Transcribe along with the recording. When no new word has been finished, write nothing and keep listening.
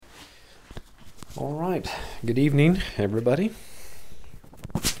All right. Good evening, everybody.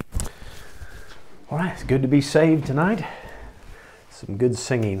 All right. It's good to be saved tonight. Some good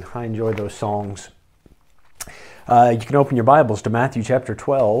singing. I enjoy those songs. You can open your Bibles to Matthew chapter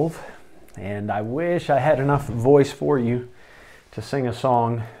 12. And I wish I had enough voice for you to sing a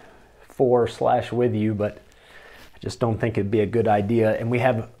song for/with you, but I just don't think it'd be a good idea. And we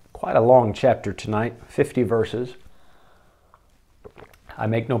have quite a long chapter tonight, 50 verses. I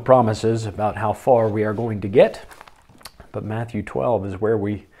make no promises about how far we are going to get, but Matthew 12 is where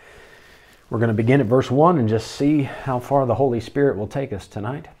we're going to begin at verse 1 and just see how far the Holy Spirit will take us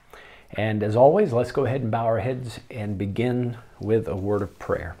tonight. And as always, let's go ahead and bow our heads and begin with a word of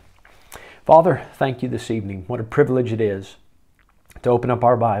prayer. Father, thank you this evening. What a privilege it is to open up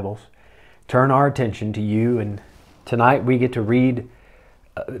our Bibles, turn our attention to you, and tonight we get to read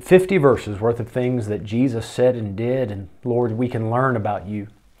 50 verses worth of things that Jesus said and did, and Lord, we can learn about you.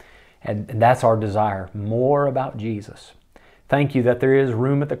 And that's our desire, more about Jesus. Thank you that there is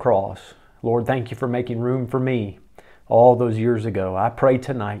room at the cross. Lord, thank you for making room for me all those years ago. I pray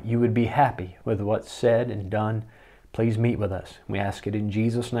tonight you would be happy with what's said and done. Please meet with us. We ask it in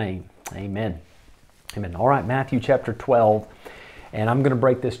Jesus' name. Amen. Amen. All right, Matthew chapter 12. And I'm going to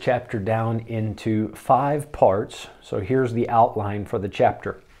break this chapter down into 5 parts. So here's the outline for the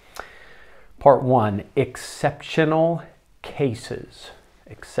chapter. Part 1, exceptional cases.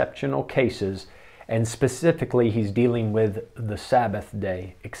 Exceptional cases. And specifically, he's dealing with the Sabbath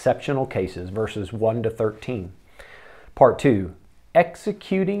day. Exceptional cases, verses 1 to 13. Part 2,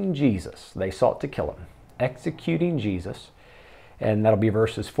 executing Jesus. They sought to kill him. Executing Jesus. And that'll be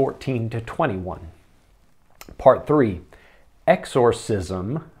verses 14 to 21. Part 3,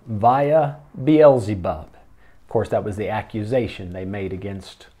 exorcism via Beelzebub. Of course, that was the accusation they made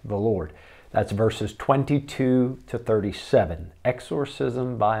against the Lord. That's verses 22 to 37.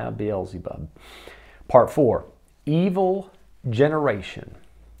 Exorcism via Beelzebub. Part 4, evil generation.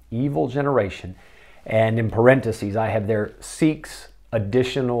 Evil generation. And in parentheses, I have there, seeks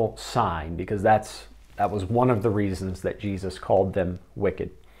additional sign, because that was one of the reasons that Jesus called them wicked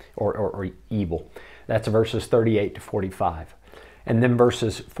or evil. That's verses 38 to 45. And then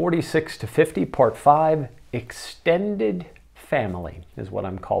verses 46 to 50, part 5, extended family is what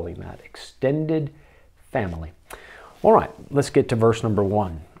I'm calling that. Extended family. All right, let's get to verse number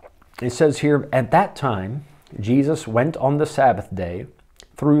 1. It says here, at that time, Jesus went on the Sabbath day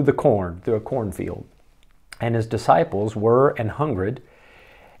through a cornfield. And his disciples were an hungered,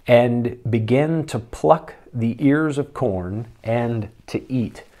 and began to pluck the ears of corn and to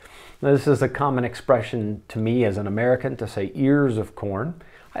eat. This is a common expression to me as an American, to say ears of corn.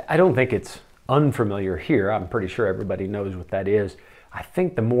 I don't think it's unfamiliar here. I'm pretty sure everybody knows what that is. I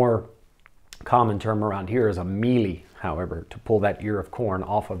think the more common term around here is a mealie, however, to pull that ear of corn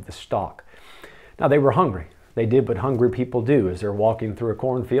off of the stalk. Now, they were hungry. They did what hungry people do. As they're walking through a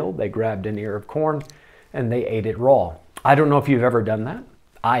cornfield, they grabbed an ear of corn and they ate it raw. I don't know if you've ever done that.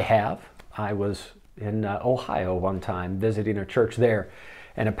 I have. I was in Ohio one time visiting a church there,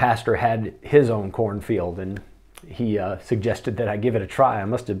 and a pastor had his own cornfield, and he suggested that I give it a try. I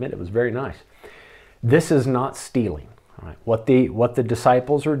must admit it was very nice. This is not stealing. All right. What the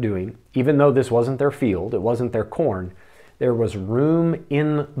disciples are doing, even though this wasn't their field, it wasn't their corn, there was room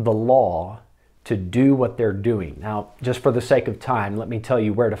in the law to do what they're doing. Now, just for the sake of time, let me tell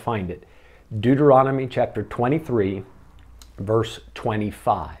you where to find it. Deuteronomy chapter 23, verse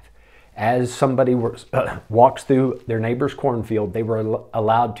 25. As somebody walks through their neighbor's cornfield, they were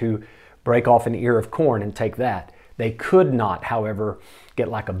allowed to break off an ear of corn and take that. They could not, however, get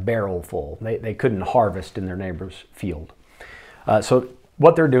like a barrel full. They couldn't harvest in their neighbor's field. So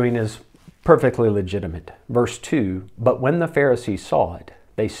what they're doing is perfectly legitimate. Verse 2, but when the Pharisees saw it,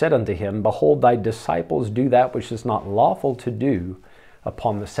 they said unto him, behold, thy disciples do that which is not lawful to do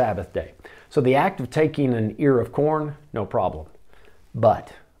upon the Sabbath day. So the act of taking an ear of corn, no problem.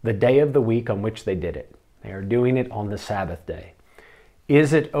 But the day of the week on which they did it, they are doing it on the Sabbath day.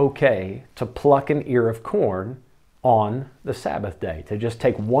 Is it okay to pluck an ear of corn on the Sabbath day, to just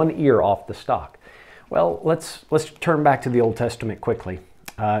take one ear off the stalk? Well, let's turn back to the Old Testament quickly.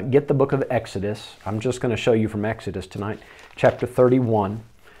 Get the book of Exodus. I'm just going to show you from Exodus tonight, chapter 31.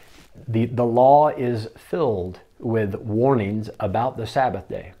 The law is filled with warnings about the Sabbath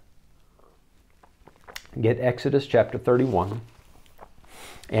day. Get Exodus chapter 31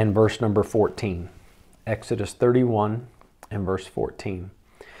 and verse number 14. Exodus 31 and verse 14.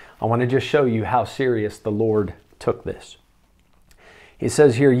 I want to just show you how serious the Lord took this. He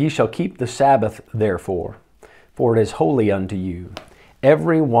says here, ye shall keep the Sabbath therefore, for it is holy unto you.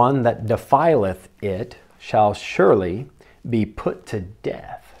 Every one that defileth it shall surely be put to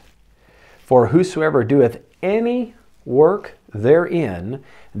death. For whosoever doeth any work therein,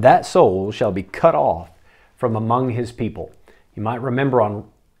 that soul shall be cut off from among his people. You might remember on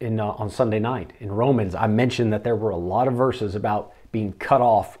Sunday night in Romans, I mentioned that there were a lot of verses about being cut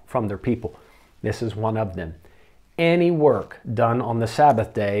off from their people. This is one of them. Any work done on the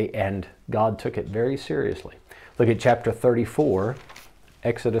Sabbath day, and God took it very seriously. Look at chapter 34,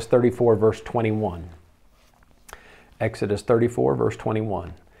 Exodus 34, verse 21. Exodus 34, verse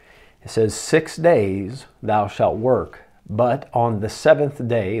 21. It says, 6 days thou shalt work, but on the seventh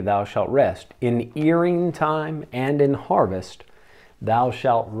day thou shalt rest. In earing time and in harvest thou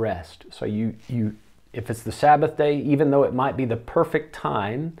shalt rest. So if it's the Sabbath day, even though it might be the perfect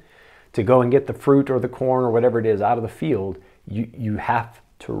time to go and get the fruit or the corn or whatever it is out of the field, you have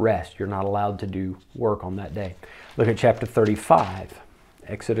to rest. You're not allowed to do work on that day. Look at chapter 35,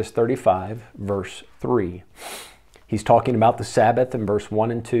 Exodus 35, verse 3. He's talking about the Sabbath in verse 1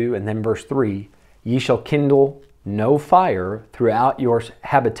 and 2, and then verse 3, ye shall kindle no fire throughout your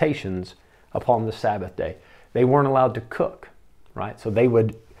habitations upon the Sabbath day. They weren't allowed to cook, right? So they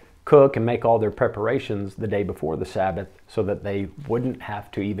would cook and make all their preparations the day before the Sabbath so that they wouldn't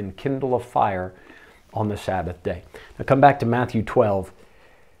have to even kindle a fire on the Sabbath day. Now come back to Matthew 12.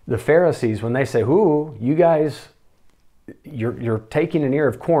 The Pharisees, when they say, ooh, you guys, you're taking an ear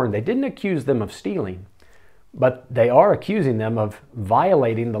of corn, they didn't accuse them of stealing, but they are accusing them of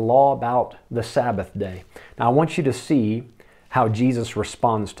violating the law about the Sabbath day. Now I want you to see how Jesus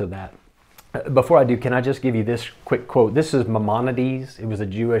responds to that. Before I do, can I just give you this quick quote? This is Maimonides. It was a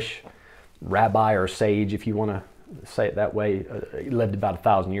Jewish rabbi or sage, if you want to say it that way. He lived about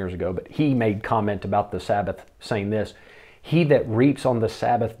 1,000 years ago, but he made comment about the Sabbath saying this: he that reaps on the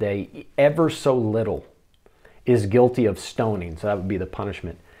Sabbath day ever so little is guilty of stoning. So that would be the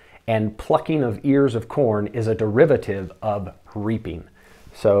punishment. And plucking of ears of corn is a derivative of reaping.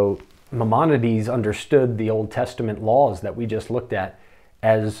 So Maimonides understood the Old Testament laws that we just looked at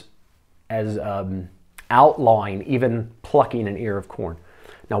as outlawing even plucking an ear of corn.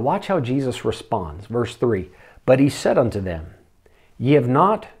 Now watch how Jesus responds. Verse 3, but he said unto them,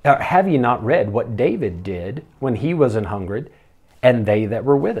 have ye not read what David did when he was an hungered, and they that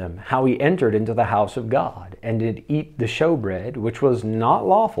were with him, how he entered into the house of God, and did eat the showbread, which was not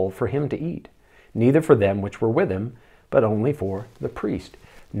lawful for him to eat, neither for them which were with him, but only for the priest.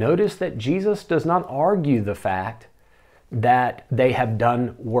 Notice that Jesus does not argue the fact that they have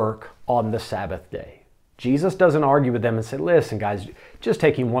done work on the Sabbath day. Jesus doesn't argue with them and say, listen guys, just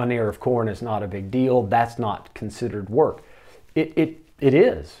taking one ear of corn is not a big deal. That's not considered work. It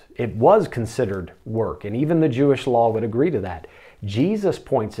is. It was considered work, and even the Jewish law would agree to that. Jesus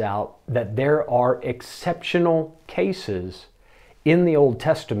points out that there are exceptional cases in the Old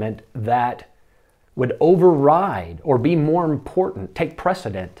Testament that would override or be more important, take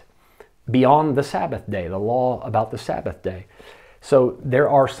precedent beyond the Sabbath day, the law about the Sabbath day. So there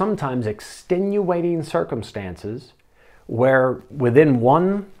are sometimes extenuating circumstances where within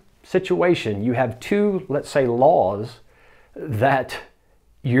one situation you have two, let's say, laws that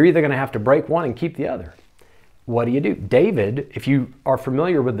you're either going to have to break one and keep the other. What do? David, if you are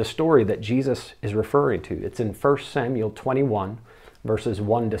familiar with the story that Jesus is referring to, it's in 1 Samuel 21, verses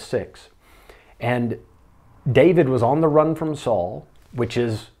 1 to 6. And David was on the run from Saul, which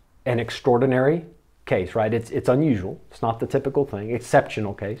is an extraordinary case, right? It's unusual. It's not the typical thing,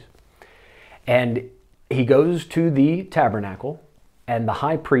 exceptional case. And he goes to the tabernacle, and the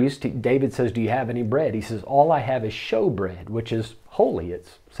high priest, David says, do you have any bread? He says, all I have is showbread, which is holy.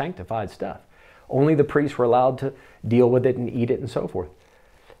 It's sanctified stuff. Only the priests were allowed to deal with it and eat it and so forth.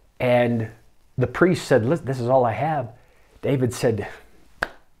 And the priest said, listen, this is all I have. David said,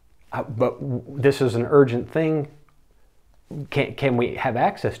 but this is an urgent thing. Can we have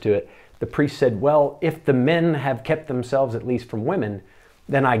access to it? The priest said, well, if the men have kept themselves at least from women,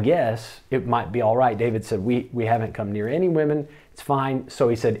 then I guess it might be all right. David said, we haven't come near any women. It's fine. So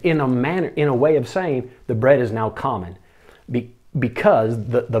he said, in a way of saying, the bread is now common. Because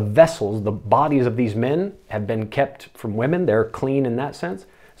the vessels, the bodies of these men have been kept from women. They're clean in that sense.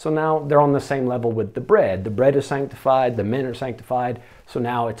 So now they're on the same level with the bread. The bread is sanctified, the men are sanctified, so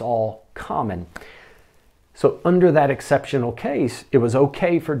now it's all common. So under that exceptional case, it was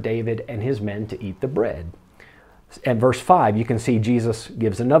okay for David and his men to eat the bread. At verse 5, you can see Jesus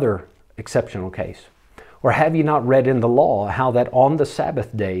gives another exceptional case. Or have you not read in the law how that on the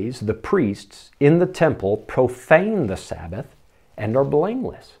Sabbath days the priests in the temple profane the Sabbath and are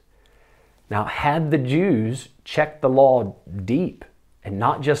blameless? Now, had the Jews checked the law deep and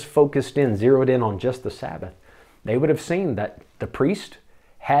not just zeroed in on just the Sabbath, they would have seen that the priest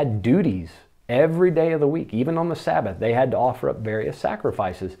had duties every day of the week. Even on the Sabbath, they had to offer up various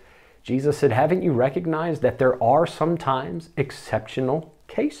sacrifices. Jesus said, haven't you recognized that there are sometimes exceptional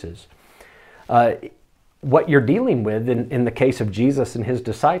cases? What you're dealing with in the case of Jesus and his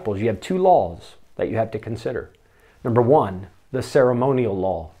disciples, you have two laws that you have to consider. Number one, the ceremonial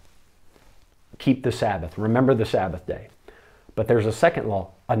law. Keep the Sabbath. Remember the Sabbath day. But there's a second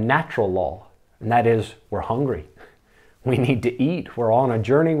law, a natural law, and that is we're hungry. We need to eat. We're on a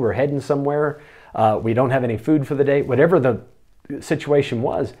journey. We're heading somewhere. We don't have any food for the day. Whatever the situation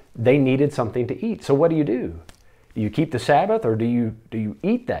was, they needed something to eat. So what do? Do you keep the Sabbath, or do you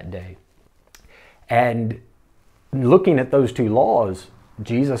eat that day? And looking at those two laws,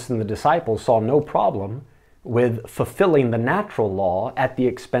 Jesus and the disciples saw no problem with fulfilling the natural law at the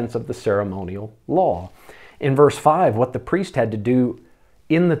expense of the ceremonial law. In verse 5, what the priest had to do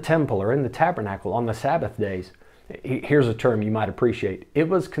in the temple or in the tabernacle on the Sabbath days, here's a term you might appreciate. It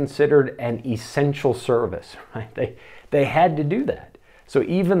was considered an essential service, right? They had to do that. So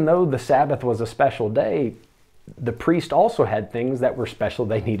even though the Sabbath was a special day, the priest also had things that were special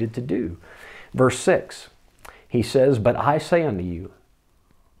they needed to do. Verse 6, he says, "But I say unto you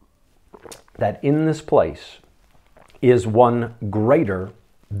that in this place is one greater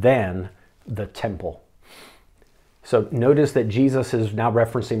than the temple." So notice that Jesus is now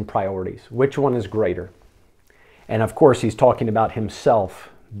referencing priorities. Which one is greater? And of course, he's talking about himself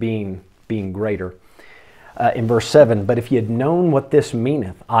being greater. In verse 7, "But if ye had known what this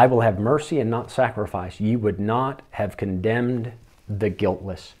meaneth, I will have mercy and not sacrifice, ye would not have condemned the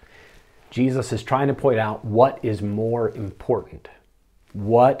guiltless." Jesus is trying to point out what is more important.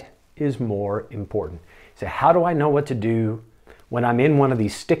 What is more important? So how do I know what to do when I'm in one of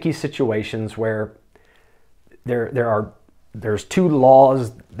these sticky situations where there's two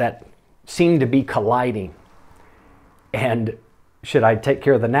laws that seem to be colliding? And should I take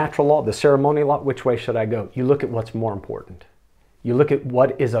care of the natural law, the ceremonial law? Which way should I go? You look at what's more important. You look at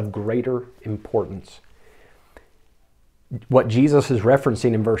what is of greater importance. What Jesus is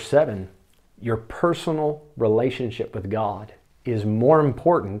referencing in verse 7, your personal relationship with God is more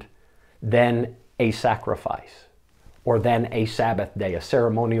important than a sacrifice or than a Sabbath day, a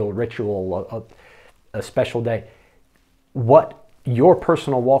ceremonial ritual, a special day. What your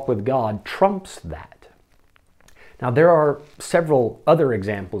personal walk with God trumps that. Now, there are several other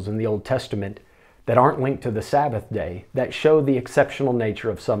examples in the Old Testament that aren't linked to the Sabbath day that show the exceptional nature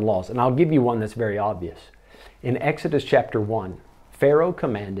of some laws. And I'll give you one that's very obvious. In Exodus chapter 1, Pharaoh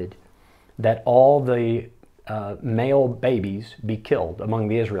commanded that all the male babies be killed among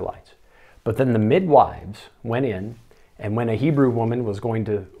the Israelites. But then the midwives went in, and when a Hebrew woman was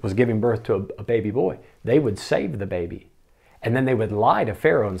giving birth to a baby boy, they would save the baby. And then they would lie to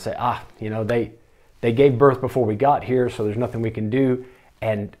Pharaoh and say, they gave birth before we got here, so there's nothing we can do.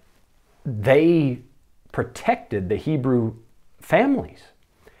 And they protected the Hebrew families.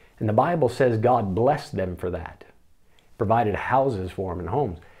 And the Bible says God blessed them for that, provided houses for them and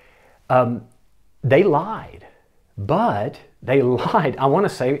homes. They lied, but they lied, I want to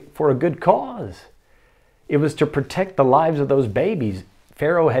say, for a good cause. It was to protect the lives of those babies.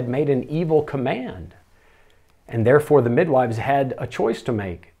 Pharaoh had made an evil command, and therefore the midwives had a choice to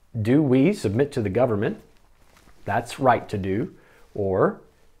make. Do we submit to the government? That's right to do. Or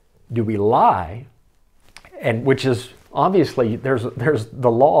do we lie? And which is obviously, there's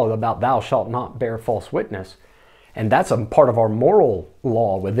the law about thou shalt not bear false witness. And that's a part of our moral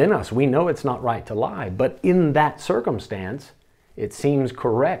law within us. We know it's not right to lie. But in that circumstance, it seems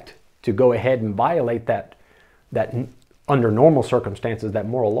correct to go ahead and violate that under normal circumstances, that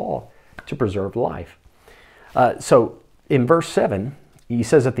moral law to preserve life. So in verse 7, he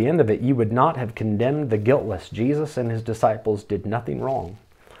says at the end of it, "You would not have condemned the guiltless." Jesus and his disciples did nothing wrong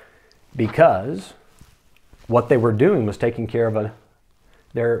because what they were doing was taking care of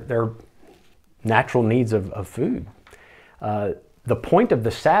their natural needs of food. The point of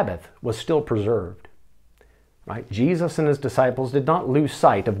the Sabbath was still preserved. Right? Jesus and his disciples did not lose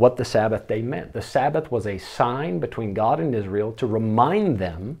sight of what the Sabbath day meant. The Sabbath was a sign between God and Israel to remind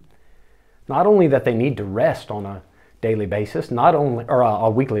them not only that they need to rest on a daily basis, or a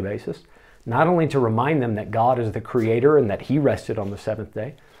weekly basis, not only to remind them that God is the creator and that he rested on the seventh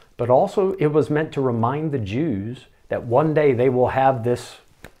day, but also it was meant to remind the Jews that one day they will have this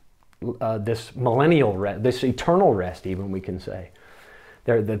millennial rest, this eternal rest, even we can say.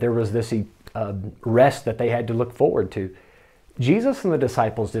 There was this rest that they had to look forward to. Jesus and the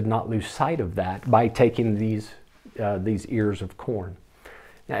disciples did not lose sight of that by taking these ears of corn.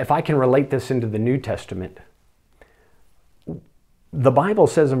 Now, if I can relate this into the New Testament, the Bible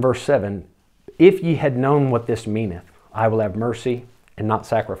says in verse 7, "If ye had known what this meaneth, I will have mercy and not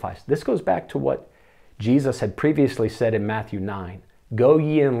sacrifice." This goes back to what Jesus had previously said in Matthew 9. Go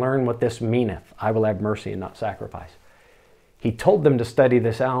ye and learn what this meaneth. I will have mercy and not sacrifice. He told them to study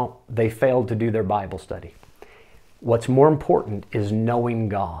this out. They failed to do their Bible study. What's more important is knowing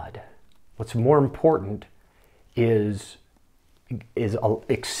God. What's more important is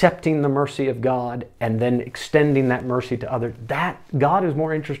accepting the mercy of God and then extending that mercy to others. That God is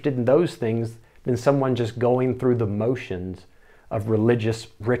more interested in those things than someone just going through the motions of religious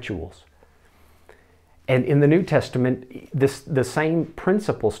rituals. And in the New Testament, the same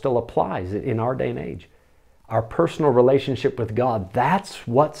principle still applies in our day and age. Our personal relationship with God, that's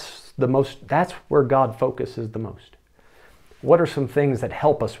where God focuses the most. What are some things that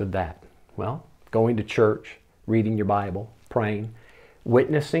help us with that? Well, going to church, reading your Bible, praying,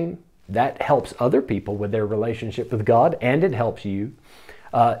 witnessing, that helps other people with their relationship with God, and it helps you.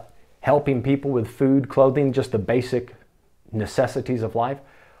 Helping people with food, clothing, just the basic necessities of life.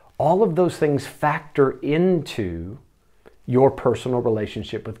 All of those things factor into your personal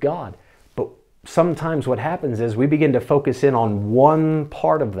relationship with God. But sometimes what happens is we begin to focus in on one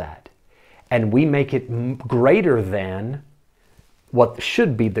part of that, and we make it greater than what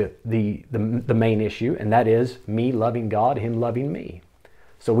should be the main issue, and that is me loving God, Him loving me.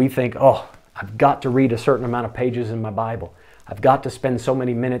 So we think, oh, I've got to read a certain amount of pages in my Bible. I've got to spend so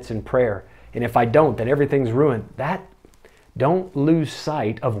many minutes in prayer. And if I don't, then everything's ruined. Don't lose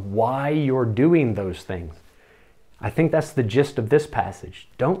sight of why you're doing those things. I think that's the gist of this passage.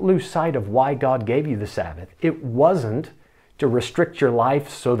 Don't lose sight of why God gave you the Sabbath. It wasn't to restrict your life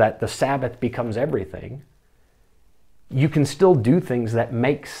so that the Sabbath becomes everything. You can still do things that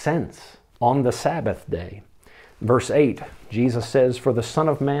make sense on the Sabbath day. Verse 8, Jesus says, "For the Son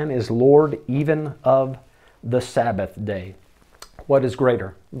of Man is Lord even of the Sabbath day." What is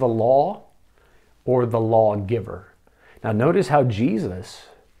greater, the law or the lawgiver? Now notice how Jesus,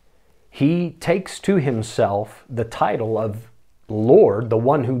 He takes to Himself the title of Lord, the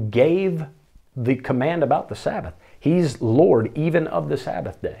one who gave the command about the Sabbath. He's Lord even of the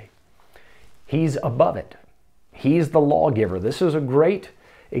Sabbath day. He's above it. He's the lawgiver. This is a great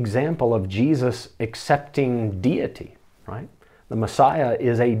example of Jesus accepting deity, right? The Messiah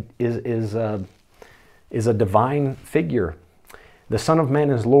is a divine figure. The Son of Man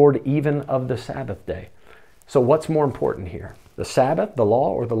is Lord even of the Sabbath day. So what's more important here? The Sabbath, the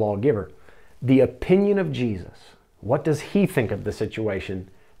law, or the lawgiver? The opinion of Jesus. What does He think of the situation?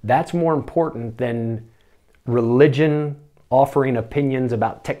 That's more important than religion offering opinions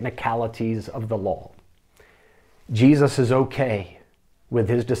about technicalities of the law. Jesus is okay with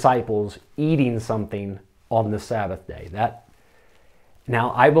His disciples eating something on the Sabbath day.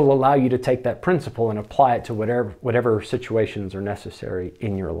 Now, I will allow you to take that principle and apply it to whatever situations are necessary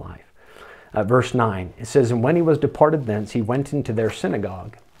in your life. Verse 9, it says, "And when He was departed thence, He went into their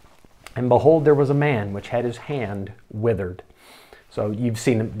synagogue. And behold, there was a man which had his hand withered." So you've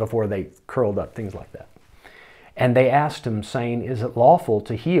seen it before, they curled up, things like that. "And they asked Him, saying, Is it lawful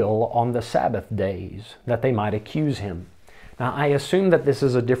to heal on the Sabbath days, that they might accuse Him?" Now, I assume that this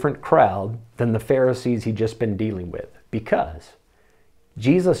is a different crowd than the Pharisees He'd just been dealing with, because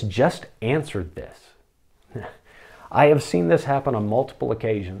Jesus just answered this. I have seen this happen on multiple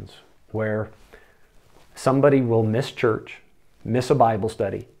occasions where somebody will miss church, miss a Bible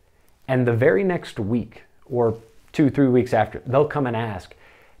study, and the very next week or 2-3 weeks after, they'll come and ask,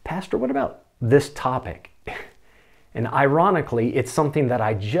 "Pastor, what about this topic?" And ironically, it's something that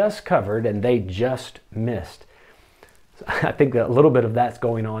I just covered and they just missed. I think that a little bit of that's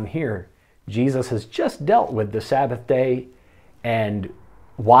going on here. Jesus has just dealt with the Sabbath day and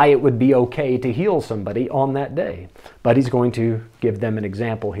why it would be okay to heal somebody on that day. But He's going to give them an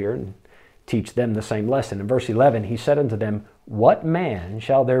example here and teach them the same lesson. In verse 11, He said unto them, "What man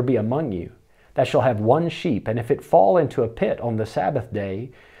shall there be among you that shall have one sheep, and if it fall into a pit on the Sabbath day,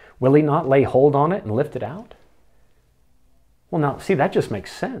 will he not lay hold on it and lift it out?" Well, now, see, that just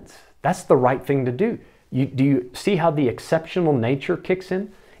makes sense. That's the right thing to do. Do you see how the exceptional nature kicks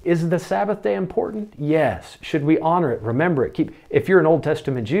in? Is the Sabbath day important? Yes. Should we honor it, remember it, if you're an Old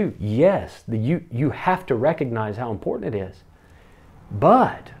Testament Jew, yes, you have to recognize how important it is.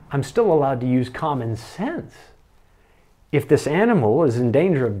 But I'm still allowed to use common sense. If this animal is in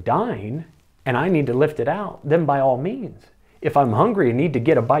danger of dying and I need to lift it out, then by all means. If I'm hungry and need to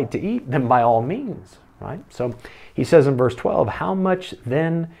get a bite to eat, then by all means, right? So He says in verse 12, "How much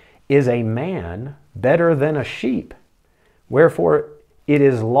then is a man better than a sheep? Wherefore it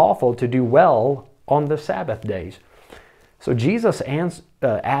is lawful to do well on the Sabbath days." So Jesus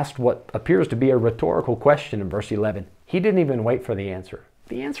asked what appears to be a rhetorical question in verse 11. He didn't even wait for the answer.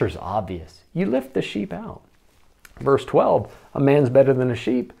 The answer is obvious. You lift the sheep out. Verse 12, "A man's better than a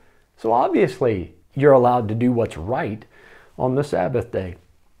sheep." So obviously you're allowed to do what's right on the Sabbath day.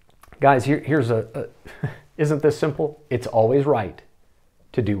 Guys, here's isn't this simple? It's always right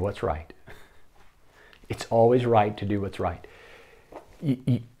to do what's right. It's always right to do what's right.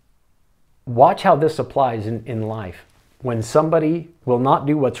 Watch how this applies in life. When somebody will not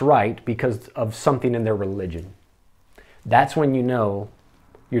do what's right because of something in their religion, that's when you know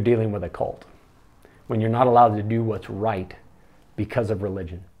you're dealing with a cult. When you're not allowed to do what's right because of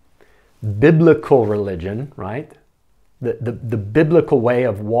religion. Biblical religion, right? The biblical way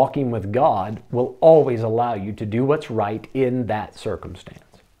of walking with God will always allow you to do what's right in that circumstance.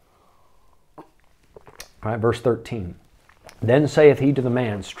 All right, verse 13. Then saith he to the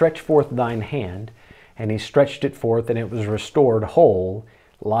man, stretch forth thine hand. And he stretched it forth, and it was restored whole,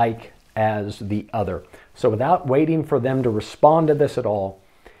 like as the other. So without waiting for them to respond to this at all,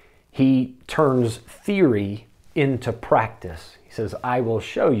 he turns theory into practice. He says, I will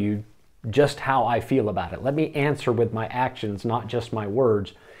show you just how I feel about it. Let me answer with my actions, not just my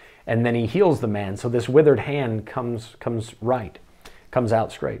words. And then he heals the man. So this withered hand comes right, comes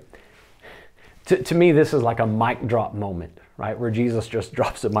out straight. To me, this is like a mic drop moment, right? Where Jesus just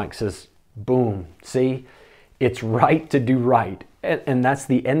drops the mic, says, boom, see? It's right to do right. And that's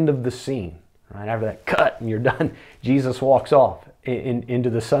the end of the scene, right? After that cut and you're done, Jesus walks off into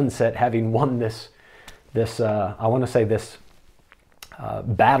the sunset, having won this I want to say this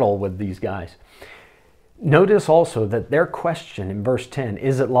battle with these guys. Notice also that their question in verse 10,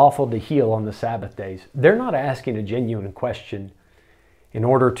 is it lawful to heal on the Sabbath days? They're not asking a genuine question in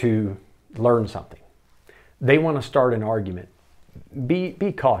order to learn something. They want to start an argument.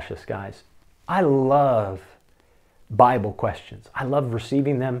 Be cautious, guys. I love Bible questions. I love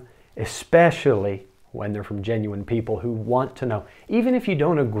receiving them, especially when they're from genuine people who want to know. Even if you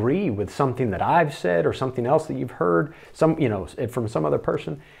don't agree with something that I've said or something else that you've heard from some other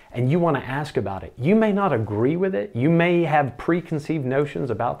person, and you want to ask about it. You may not agree with it. You may have preconceived notions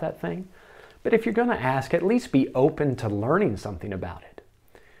about that thing. But if you're going to ask, at least be open to learning something about it.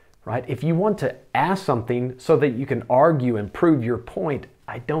 Right? If you want to ask something so that you can argue and prove your point,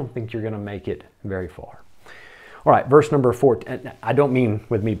 I don't think you're going to make it very far. All right, verse number 14. I don't mean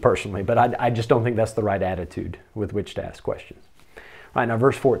with me personally, but I just don't think that's the right attitude with which to ask questions. All right, now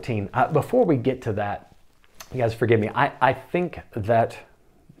verse 14. Before we get to that, you guys forgive me. I think that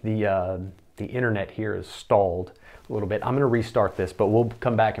the internet here is stalled a little bit. I'm going to restart this, but we'll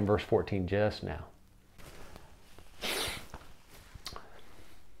come back in verse 14 just now.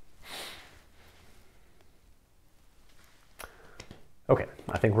 Okay,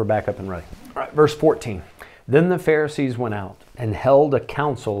 I think we're back up and running. All right, verse 14. Then the Pharisees went out and held a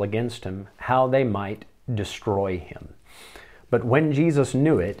council against him, how they might destroy him. But when Jesus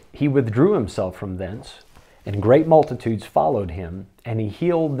knew it, he withdrew himself from thence, and great multitudes followed him, and he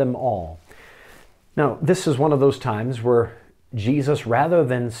healed them all. Now, this is one of those times where Jesus, rather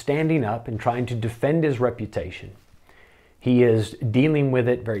than standing up and trying to defend his reputation, he is dealing with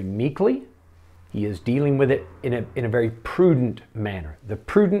it very meekly. He is dealing with it in a very prudent manner. The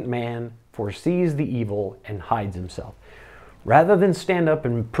prudent man foresees the evil and hides himself. Rather than stand up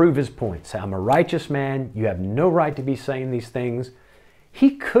and prove his point, say, I'm a righteous man, you have no right to be saying these things,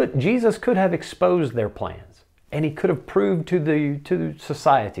 Jesus could have exposed their plans, and he could have proved to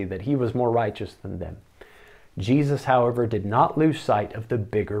society that he was more righteous than them. Jesus, however, did not lose sight of the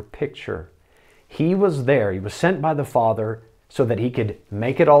bigger picture. He was there. He was sent by the Father so that he could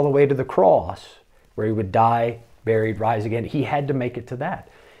make it all the way to the cross, where he would die, buried, rise again. He had to make it to that.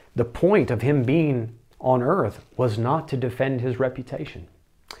 The point of him being on earth was not to defend his reputation.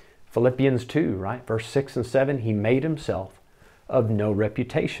 Philippians 2, right? Verse 6 and 7, he made himself of no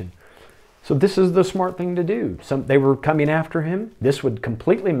reputation. So this is the smart thing to do. They were coming after him. This would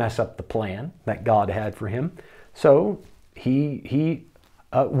completely mess up the plan that God had for him. So he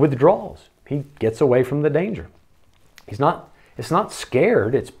withdraws. He gets away from the danger. It's not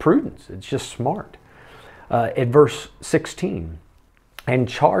scared, it's prudence. It's just smart. At verse 16, and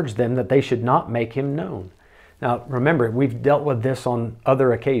charged them that they should not make him known. Now, remember, we've dealt with this on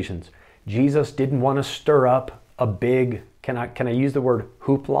other occasions. Jesus didn't want to stir up a big, can I use the word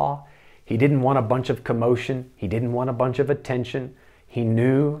hoopla? He didn't want a bunch of commotion. He didn't want a bunch of attention. He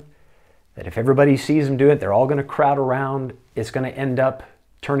knew that if everybody sees him do it, they're all going to crowd around. It's going to end up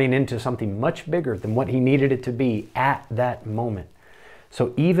turning into something much bigger than what he needed it to be at that moment.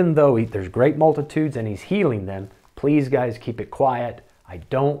 So even though there's great multitudes and he's healing them, please, guys, keep it quiet. I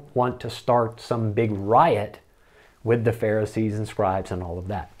don't want to start some big riot with the Pharisees and scribes and all of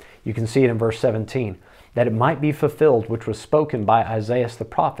that. You can see it in verse 17, that it might be fulfilled which was spoken by Isaiah the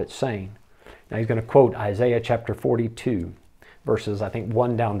prophet, saying, now he's going to quote Isaiah chapter 42, verses I think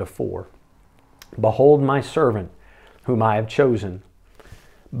 1 down to 4. Behold my servant, whom I have chosen,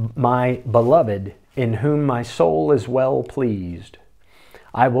 my beloved, in whom my soul is well pleased.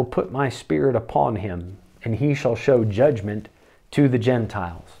 I will put my spirit upon him, and he shall show judgment to the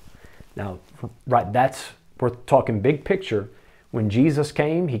Gentiles. Now, right, we're talking big picture. When Jesus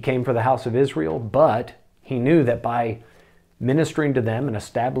came, he came for the house of Israel, but he knew that by ministering to them and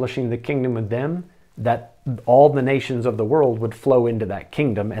establishing the kingdom with them, that all the nations of the world would flow into that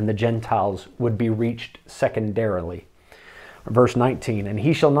kingdom, and the Gentiles would be reached secondarily. Verse 19, and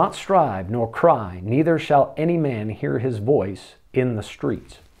he shall not strive nor cry, neither shall any man hear his voice in the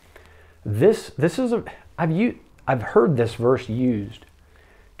streets. I've heard this verse used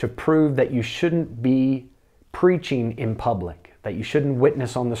to prove that you shouldn't be preaching in public, that you shouldn't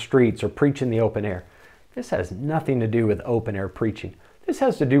witness on the streets or preach in the open air. This has nothing to do with open air preaching. This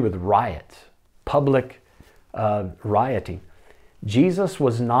has to do with riots, public rioting. Jesus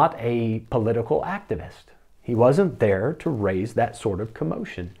was not a political activist. He wasn't there to raise that sort of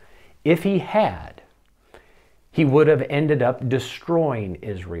commotion. If he had, he would have ended up destroying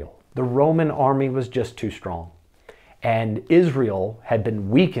Israel. The Roman army was just too strong. And Israel had been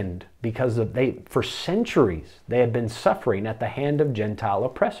weakened because for centuries, they had been suffering at the hand of Gentile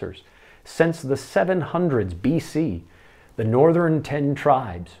oppressors. Since the 700s BC, the northern 10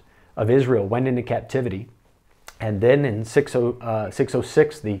 tribes of Israel went into captivity. And then in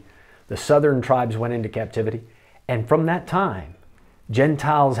 606, the southern tribes went into captivity. And from that time,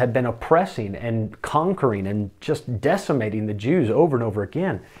 Gentiles had been oppressing and conquering and just decimating the Jews over and over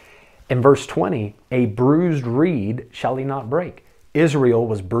again. In verse 20, a bruised reed shall he not break. Israel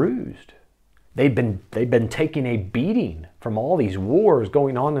was bruised. They'd been taking a beating from all these wars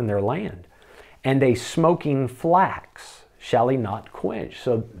going on in their land. And a smoking flax shall he not quench.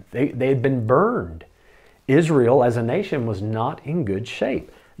 So they had been burned. Israel as a nation was not in good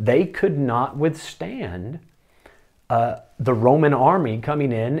shape. They could not withstand the Roman army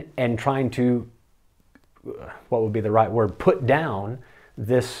coming in and trying to, what would be the right word, put down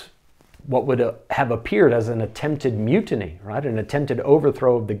this, what would have appeared as an attempted mutiny, right? An attempted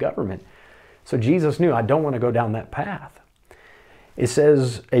overthrow of the government. So Jesus knew, I don't want to go down that path. It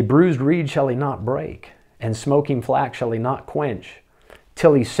says, a bruised reed shall he not break, and smoking flax shall he not quench,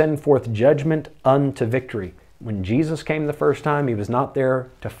 till he send forth judgment unto victory. When Jesus came the first time, he was not there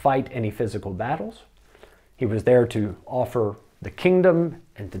to fight any physical battles. He was there to offer the kingdom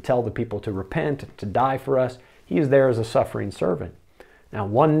and to tell the people to repent, to die for us. He is there as a suffering servant. Now,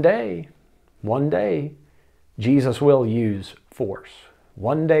 one day, Jesus will use force.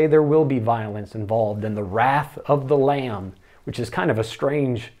 One day there will be violence involved in the wrath of the Lamb, which is kind of a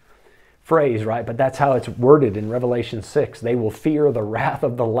strange phrase, right? But that's how it's worded in Revelation 6. They will fear the wrath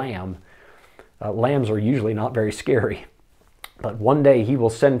of the Lamb. Lambs are usually not very scary. But one day he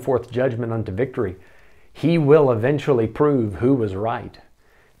will send forth judgment unto victory. He will eventually prove who was right.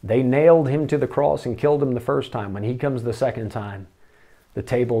 They nailed him to the cross and killed him the first time. When he comes the second time, the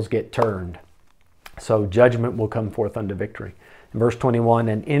tables get turned. So judgment will come forth unto victory. In verse 21,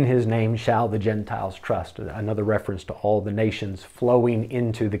 and in his name shall the Gentiles trust. Another reference to all the nations flowing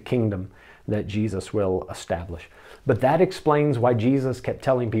into the kingdom that Jesus will establish. But that explains why Jesus kept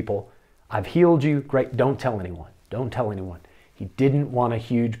telling people, I've healed you, great, don't tell anyone. Don't tell anyone. He didn't want a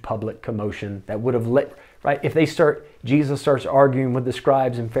huge public commotion that would have lit, right? If Jesus starts arguing with the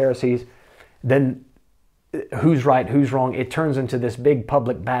scribes and Pharisees, then who's right, who's wrong? It turns into this big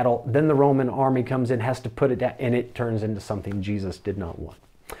public battle. Then the Roman army comes in, has to put it down, and it turns into something Jesus did not want.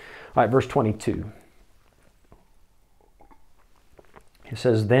 All right, verse 22. It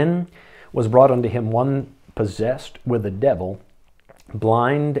says, then was brought unto him one possessed with a devil,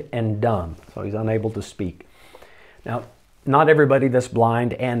 blind and dumb. So he's unable to speak. Now, not everybody that's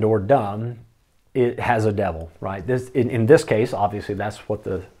blind and or dumb, it has a devil, right? In this case, obviously that's what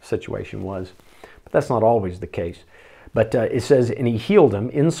the situation was. But that's not always the case. But it says, and he healed him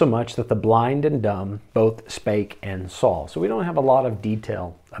insomuch that the blind and dumb both spake and saw. So we don't have a lot of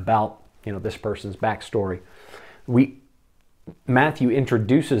detail about, this person's backstory. Matthew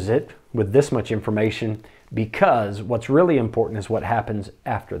introduces it with this much information because what's really important is what happens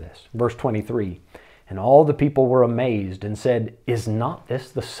after this. Verse 23, and all the people were amazed and said, is not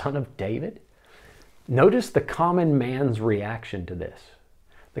this the son of David? Notice the common man's reaction to this.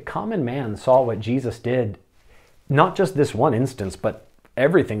 The common man saw what Jesus did, not just this one instance, but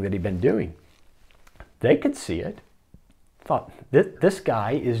everything that he'd been doing. They could see it. Thought, this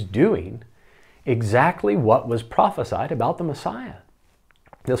guy is doing exactly what was prophesied about the Messiah,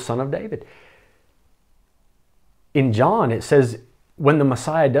 the son of David. In John, it says, when the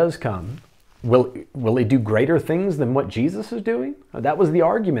Messiah does come, will he do greater things than what Jesus is doing? That was the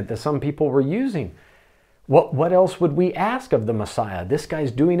argument that some people were using. What else would we ask of the Messiah? This guy's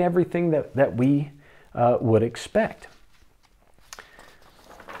doing everything that we would expect.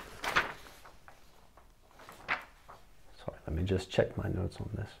 Sorry, let me just check my notes on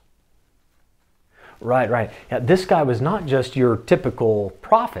this. Right. Yeah, this guy was not just your typical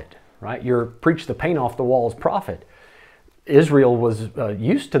prophet, right? Your preach the paint off the walls prophet. Israel was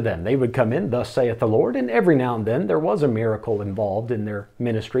used to them. They would come in, thus saith the Lord, and every now and then there was a miracle involved in their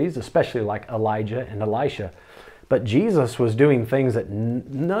ministries, especially like Elijah and Elisha. But Jesus was doing things that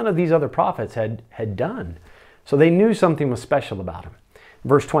none of these other prophets had done. So they knew something was special about him.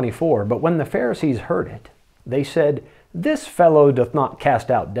 Verse 24, but when the Pharisees heard it, they said, this fellow doth not cast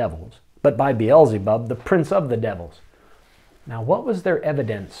out devils, but by Beelzebub, the prince of the devils. Now, what was their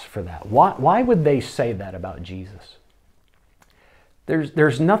evidence for that? Why would they say that about Jesus?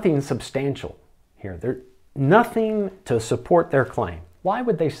 There's nothing substantial here. There's nothing to support their claim. Why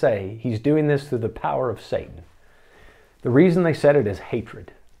would they say he's doing this through the power of Satan? The reason they said it is hatred.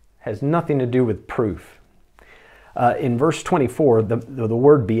 It has nothing to do with proof. In verse 24, the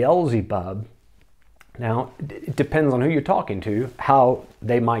word Beelzebub, now it depends on who you're talking to, how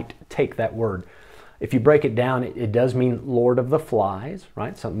they might take that word. If you break it down, it does mean Lord of the Flies,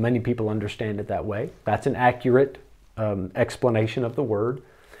 right? So many people understand it that way. That's an accurate explanation of the word.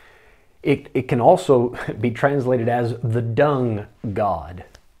 It can also be translated as the dung god.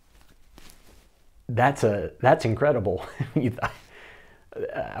 That's incredible.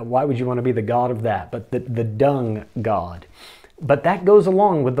 Why would you want to be the god of that? But the dung god. But that goes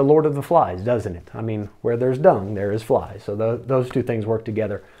along with the Lord of the Flies, doesn't it? I mean, where there's dung, there is flies. So those two things work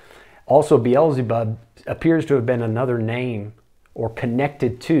together. Also, Beelzebub appears to have been another name or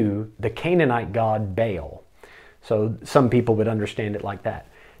connected to the Canaanite god Baal. So some people would understand it like that.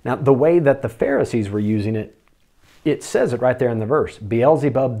 Now, the way that the Pharisees were using it, it says it right there in the verse.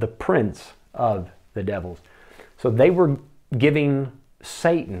 Beelzebub, the prince of the devils. So they were giving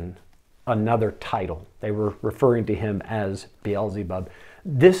Satan another title. They were referring to him as Beelzebub.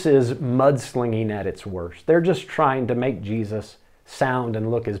 This is mudslinging at its worst. They're just trying to make Jesus sound and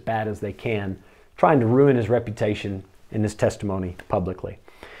look as bad as they can, trying to ruin his reputation in his testimony publicly.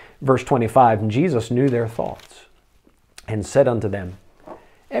 Verse 25, and Jesus knew their thoughts and said unto them,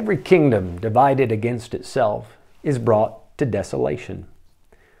 every kingdom divided against itself is brought to desolation.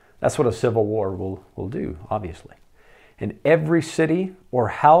 That's what a civil war will do, obviously. And every city or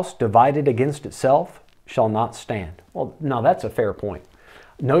house divided against itself shall not stand. Well, now that's a fair point.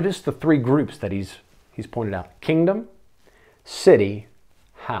 Notice the three groups that he's pointed out. Kingdom, city,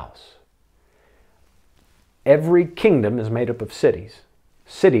 house. Every kingdom is made up of cities.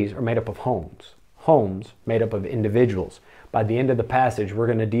 Cities are made up of homes. Homes made up of individuals. By the end of the passage, we're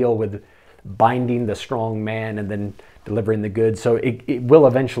going to deal with binding the strong man and then delivering the goods. So it will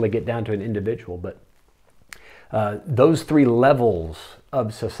eventually get down to an individual. But those three levels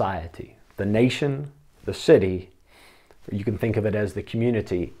of society, the nation, the city, or you can think of it as the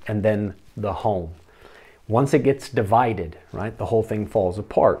community, and then the home. Once it gets divided, right, the whole thing falls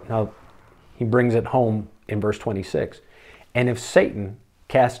apart. Now, he brings it home in verse 26. And if Satan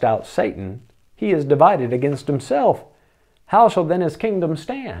cast out Satan, he is divided against himself. How shall then his kingdom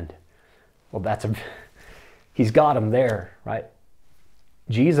stand? Well, he's got him there, right?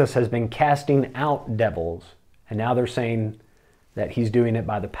 Jesus has been casting out devils, and now they're saying that he's doing it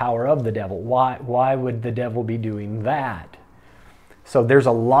by the power of the devil. Why would the devil be doing that? So there's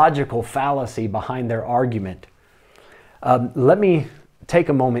a logical fallacy behind their argument. Let me take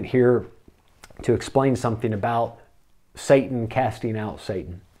a moment here to explain something about Satan casting out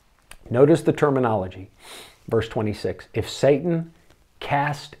Satan. Notice the terminology. Verse 26, if Satan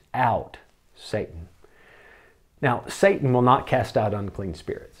cast out Satan. Now, Satan will not cast out unclean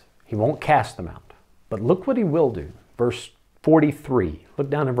spirits. He won't cast them out. But look what he will do. Verse 43. Look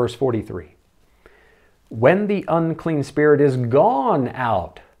down in verse 43. When the unclean spirit is gone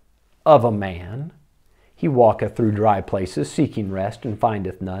out of a man, he walketh through dry places, seeking rest, and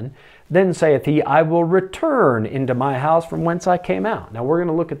findeth none. Then saith he, I will return into my house from whence I came out. Now, we're going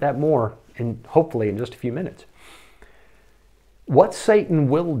to look at that more, and hopefully in just a few minutes. What Satan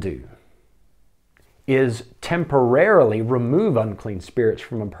will do is temporarily remove unclean spirits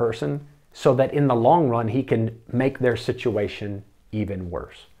from a person so that in the long run he can make their situation even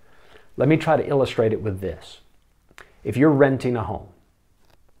worse. Let me try to illustrate it with this. If you're renting a home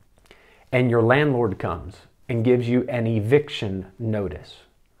and your landlord comes and gives you an eviction notice,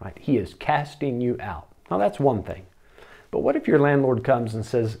 right? He is casting you out. Now that's one thing. But what if your landlord comes and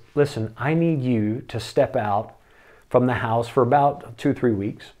says, listen, I need you to step out from the house for about 2-3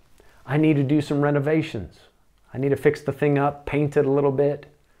 weeks. I need to do some renovations. I need to fix the thing up, paint it a little bit.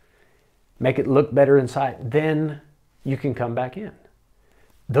 make it look better inside, then you can come back in.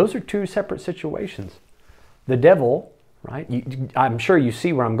 Those are two separate situations. The devil, right? I'm sure you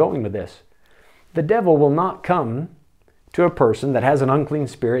see where I'm going with this. The devil will not come to a person that has an unclean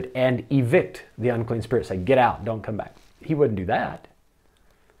spirit and evict the unclean spirit. Say, get out, don't come back. He wouldn't do that.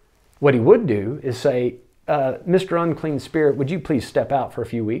 What he would do is say, Mr. Unclean Spirit, would you please step out for a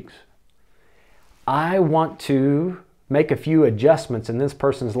few weeks? I want to make a few adjustments in this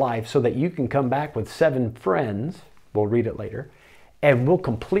person's life so that you can come back with 7 friends, we'll read it later, and we'll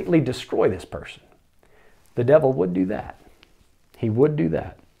completely destroy this person. The devil would do that. He would do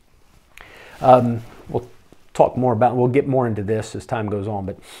that. We'll talk more about, we'll get more into this as time goes on,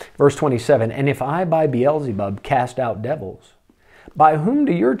 but verse 27, and if I by Beelzebub cast out devils, by whom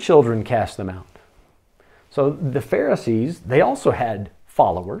do your children cast them out? So the Pharisees, they also had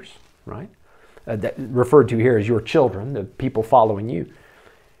followers, right? That referred to here as your children, the people following you.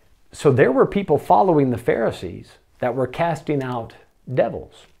 So there were people following the Pharisees that were casting out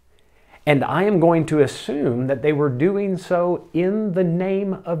devils. And I am going to assume that they were doing so in the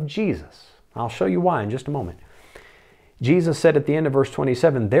name of Jesus. I'll show you why in just a moment. Jesus said at the end of verse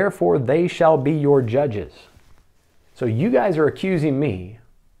 27, therefore they shall be your judges. So you guys are accusing me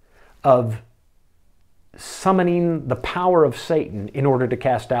of summoning the power of Satan in order to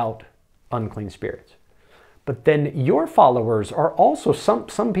cast out unclean spirits. But then your followers are also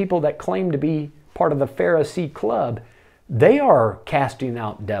some people that claim to be part of the Pharisee club. They are casting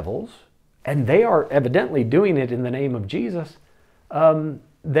out devils, and they are evidently doing it in the name of Jesus.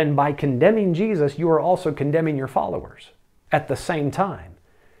 Then by condemning Jesus, you are also condemning your followers at the same time.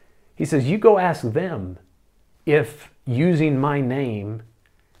 He says, you go ask them if using my name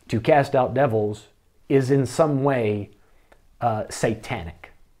to cast out devils is in some way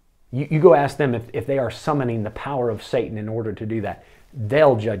satanic. You go ask them if they are summoning the power of Satan in order to do that.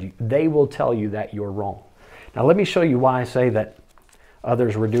 They'll judge you. They will tell you that you're wrong. Now let me show you why I say that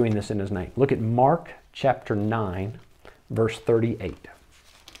others were doing this in his name. Look at Mark chapter 9, verse 38.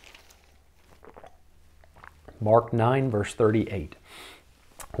 Mark 9, verse 38.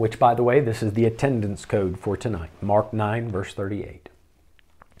 Which, by the way, this is the attendance code for tonight. Mark 9, verse 38.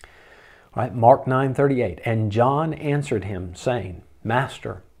 All right, Mark 9:38. And John answered him, saying,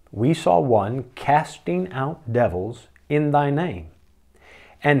 Master, we saw one casting out devils in thy name,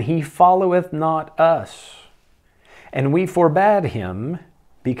 and he followeth not us. And we forbade him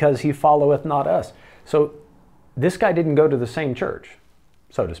because he followeth not us. So this guy didn't go to the same church,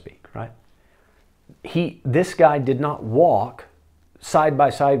 so to speak, right? This guy did not walk side by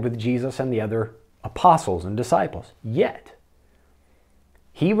side with Jesus and the other apostles and disciples. Yet,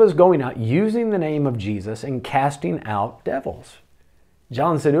 he was going out using the name of Jesus and casting out devils.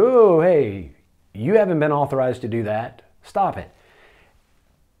 John said, oh, hey, you haven't been authorized to do that. Stop it.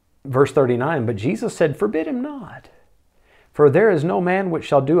 Verse 39, but Jesus said, forbid him not. For there is no man which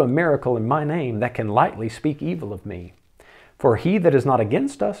shall do a miracle in my name that can lightly speak evil of me. For he that is not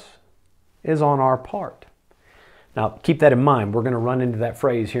against us is on our part. Now, keep that in mind. We're going to run into that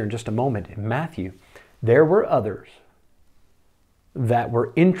phrase here in just a moment. In Matthew, there were others that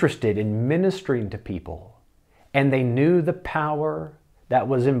were interested in ministering to people, and they knew the power that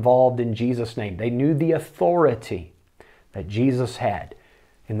was involved in Jesus' name. They knew the authority that Jesus had.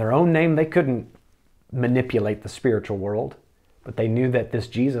 In their own name, they couldn't manipulate the spiritual world, but they knew that this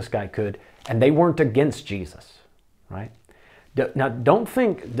Jesus guy could, and they weren't against Jesus, right? Now,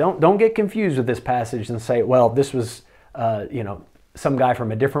 don't get confused with this passage and say, well, this was, some guy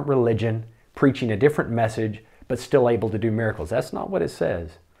from a different religion preaching a different message, but still able to do miracles. That's not what it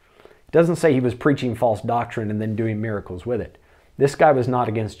says. It doesn't say he was preaching false doctrine and then doing miracles with it. This guy was not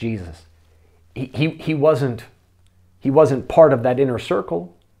against Jesus. He wasn't part of that inner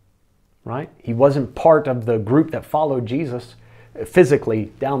circle, right? He wasn't part of the group that followed Jesus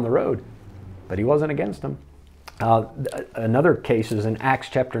physically down the road, but he wasn't against them. Another case is in Acts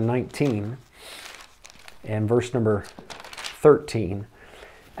chapter 19 and verse number 13.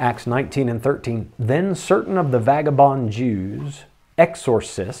 Acts 19 and 13. Then certain of the vagabond Jews,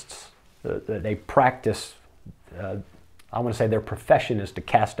 exorcists, they practice, I want to say their profession is to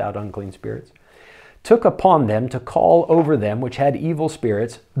cast out unclean spirits, took upon them to call over them which had evil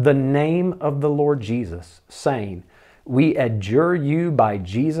spirits the name of the Lord Jesus, saying, we adjure you by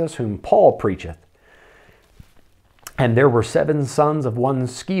Jesus whom Paul preacheth. And there were 7 sons of one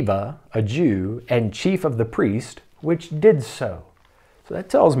Sceva, a Jew, and chief of the priest, which did so. So that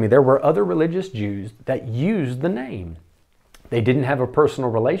tells me there were other religious Jews that used the name. They didn't have a personal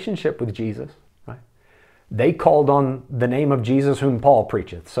relationship with Jesus, right? They called on the name of Jesus whom Paul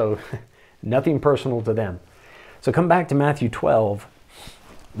preacheth. So nothing personal to them. So come back to Matthew 12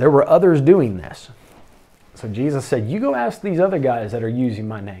 There were others doing this. So Jesus said, you go ask these other guys that are using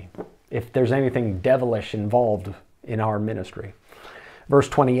my name if there's anything devilish involved in our ministry. Verse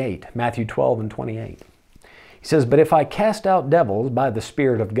 28, Matthew 12 and 28. He says, but if I cast out devils by the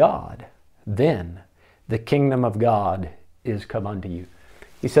Spirit of God, then the kingdom of God is come unto you.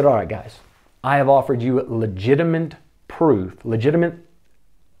 He said, all right, guys, I have offered you legitimate proof, legitimate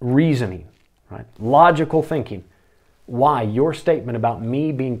reasoning, right? Logical thinking. Why your statement about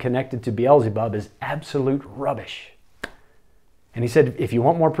me being connected to Beelzebub is absolute rubbish. And he said, if you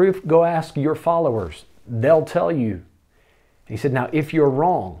want more proof, go ask your followers. They'll tell you. He said, now, if you're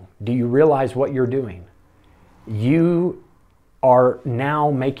wrong, do you realize what you're doing? You are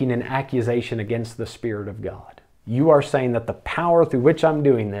now making an accusation against the Spirit of God. You are saying that the power through which I'm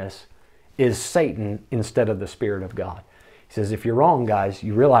doing this is Satan instead of the Spirit of God. He says, if you're wrong, guys,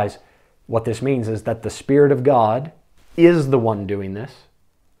 you realize what this means is that the Spirit of God is the one doing this.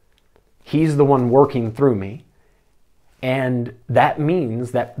 He's the one working through me. And that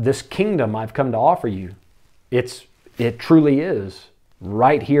means that this kingdom I've come to offer you, it truly is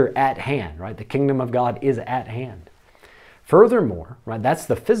right here at hand, right? The kingdom of God is at hand. Furthermore, right, that's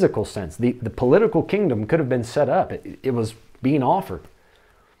the physical sense. The political kingdom could have been set up. It was being offered.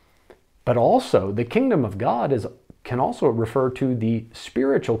 But also, the kingdom of God can also refer to the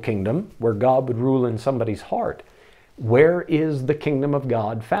spiritual kingdom where God would rule in somebody's heart. Where is the kingdom of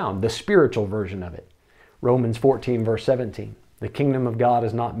God found? The spiritual version of it. Romans 14, verse 17. The kingdom of God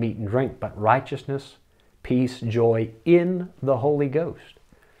is not meat and drink, but righteousness, peace, joy in the Holy Ghost.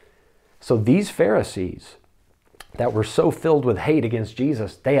 So these Pharisees that were so filled with hate against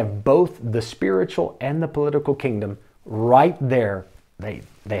Jesus, they have both the spiritual and the political kingdom right there. They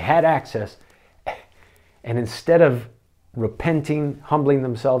had access. And instead of repenting, humbling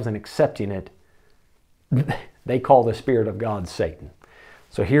themselves, and accepting it, they call the Spirit of God Satan.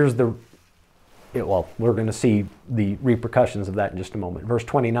 So here's well, we're going to see the repercussions of that in just a moment. Verse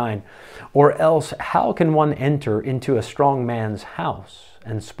 29, or else how can one enter into a strong man's house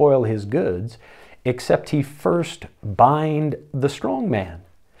and spoil his goods, except he first bind the strong man,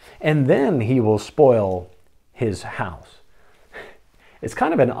 and then he will spoil his house? It's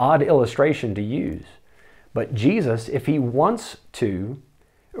kind of an odd illustration to use, but Jesus, if he wants to,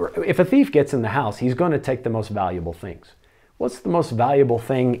 if a thief gets in the house, he's going to take the most valuable things. What's the most valuable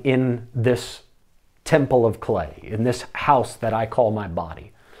thing in this temple of clay, in this house that I call my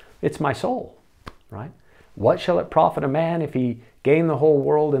body? It's my soul, right? What shall it profit a man if he gain the whole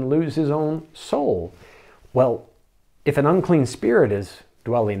world and lose his own soul? Well, if an unclean spirit is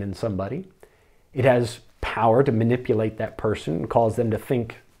dwelling in somebody, it has power to manipulate that person and cause them to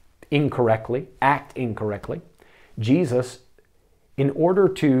think incorrectly, act incorrectly. Jesus, in order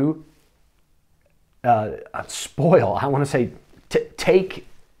to spoil, I want to say, take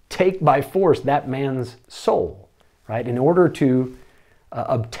by force that man's soul, right? In order to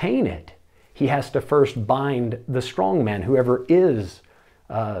obtain it, he has to first bind the strong man, whoever is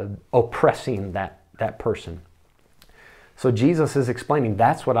oppressing that person. So Jesus is explaining,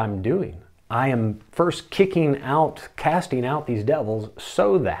 that's what I'm doing. I am first casting out these devils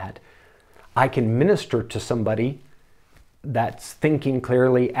so that I can minister to somebody that's thinking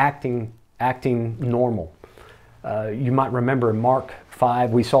clearly, acting normal. You might remember in Mark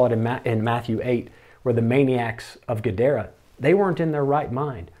 5, we saw it in Matthew 8, where the maniacs of Gadara, they weren't in their right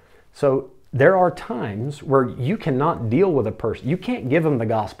mind. So there are times where you cannot deal with a person. You can't give them the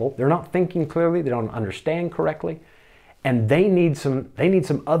gospel. They're not thinking clearly. They don't understand correctly. And they need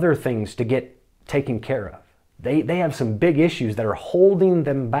some other things to get taken care of. They have some big issues that are holding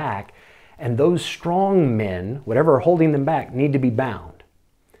them back. And those strong men, whatever are holding them back, need to be bound.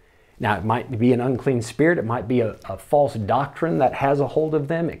 Now, it might be an unclean spirit. It might be a false doctrine that has a hold of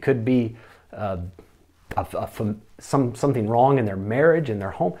them. It could be something wrong in their marriage, in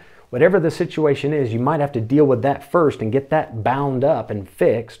their home. Whatever the situation is, you might have to deal with that first and get that bound up and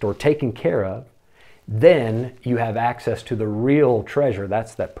fixed or taken care of. Then you have access to the real treasure.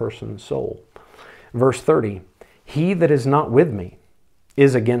 That's that person's soul. Verse 30, he that is not with me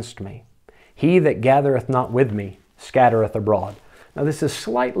is against me. He that gathereth not with me scattereth abroad. Now this is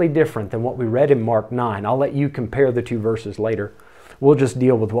slightly different than what we read in Mark 9. I'll let you compare the two verses later. We'll just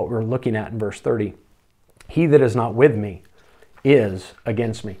deal with what we're looking at in verse 30. He that is not with me is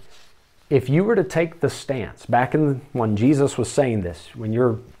against me. If you were to take the stance, back when Jesus was saying this, when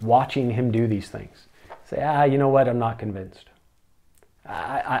you're watching him do these things, say, you know what, I'm not convinced.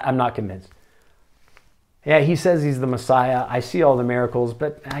 I'm not convinced. Yeah, he says he's the Messiah. I see all the miracles,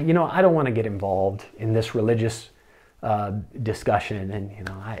 but I don't want to get involved in this religious discussion, and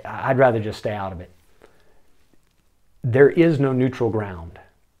I'd rather just stay out of it. There is no neutral ground.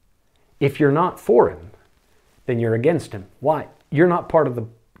 If you're not for him, then you're against him. Why? You're not part of the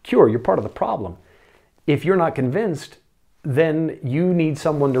cure. You're part of the problem. If you're not convinced, then you need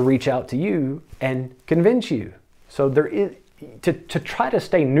someone to reach out to you and convince you. So there is, to try to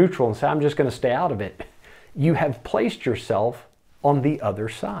stay neutral and say, I'm just going to stay out of it, you have placed yourself on the other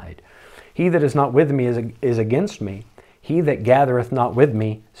side. He that is not with me is against me. He that gathereth not with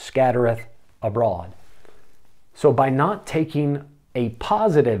me scattereth abroad. So by not taking a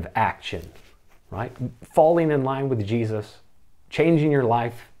positive action, right, falling in line with Jesus, changing your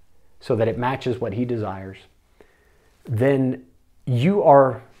life so that it matches what he desires, then you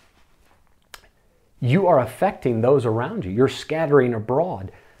are affecting those around you. You're scattering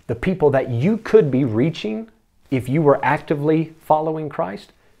abroad. The people that you could be reaching if you were actively following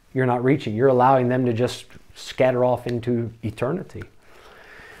Christ, you're not reaching. You're allowing them to just scatter off into eternity.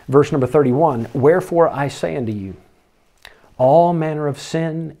 Verse number 31, wherefore I say unto you, all manner of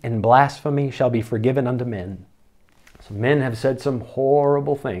sin and blasphemy shall be forgiven unto men. So men have said some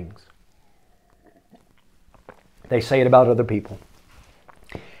horrible things. They say it about other people.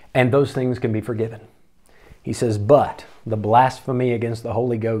 And those things can be forgiven. He says, but the blasphemy against the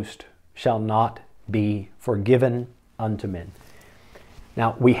Holy Ghost shall not be forgiven unto men.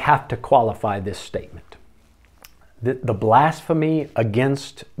 Now, we have to qualify this statement. The blasphemy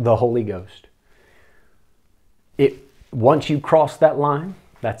against the Holy Ghost, once you cross that line,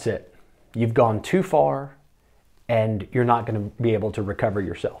 that's it. You've gone too far and you're not going to be able to recover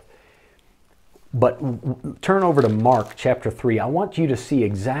yourself. But turn over to Mark chapter 3. I want you to see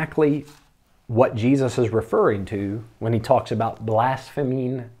exactly what Jesus is referring to when he talks about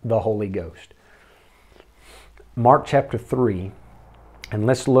blaspheming the Holy Ghost. Mark chapter 3, and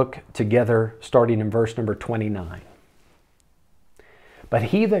let's look together starting in verse number 29. But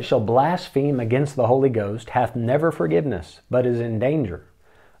he that shall blaspheme against the Holy Ghost hath never forgiveness, but is in danger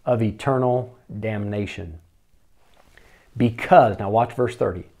of eternal damnation. Because, now watch verse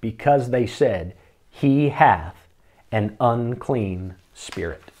 30, because they said, he hath an unclean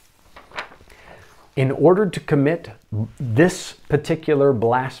spirit. In order to commit this particular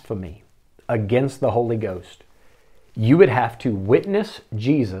blasphemy against the Holy Ghost, you would have to witness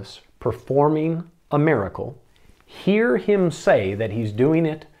Jesus performing a miracle, hear him say that he's doing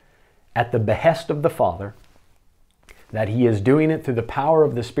it at the behest of the Father, that he is doing it through the power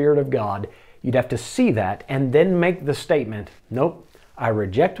of the Spirit of God. You'd have to see that and then make the statement, nope, I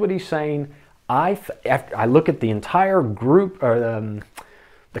reject what he's saying. I look at the entire group, or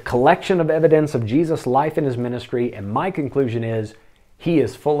the collection of evidence of Jesus' life and his ministry, and my conclusion is he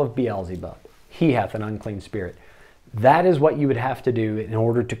is full of Beelzebub. He hath an unclean spirit. That is what you would have to do in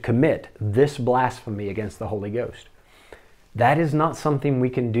order to commit this blasphemy against the Holy Ghost. That is not something we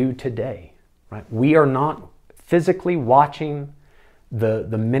can do today, right? We are not physically watching the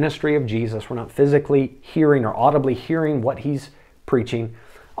ministry of Jesus. We're not physically hearing or audibly hearing what he's preaching.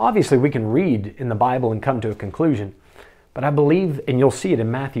 Obviously, we can read in the Bible and come to a conclusion, but I believe, and you'll see it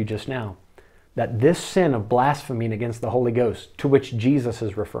in Matthew just now, that this sin of blaspheming against the Holy Ghost, to which Jesus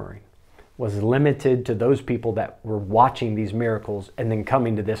is referring, was limited to those people that were watching these miracles and then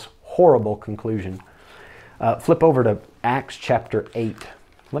coming to this horrible conclusion. Flip over to Acts chapter 8.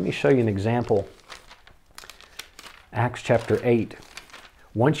 Let me show you an example. Acts chapter 8.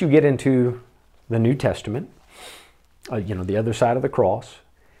 Once you get into the New Testament, the other side of the cross,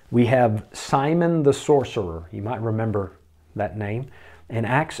 we have Simon the sorcerer. You might remember that name. In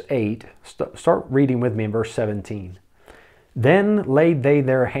Acts 8, start reading with me in verse 17. Then laid they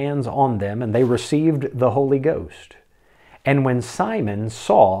their hands on them, and they received the Holy Ghost. And when Simon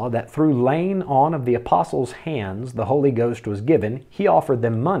saw that through laying on of the apostles' hands the Holy Ghost was given, he offered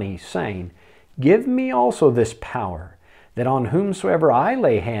them money, saying, Give me also this power, that on whomsoever I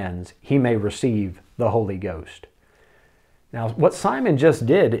lay hands, he may receive the Holy Ghost. Now, what Simon just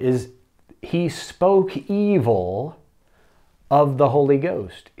did is he spoke evil of the Holy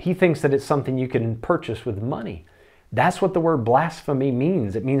Ghost. He thinks that it's something you can purchase with money. That's what the word blasphemy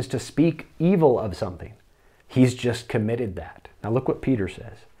means. It means to speak evil of something. He's just committed that. Now look what Peter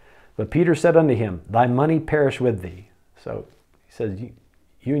says. But Peter said unto him, Thy money perish with thee. So he says,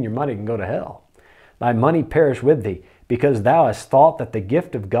 you and your money can go to hell. Thy money perish with thee, because thou hast thought that the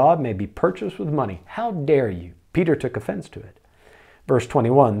gift of God may be purchased with money. How dare you? Peter took offense to it. Verse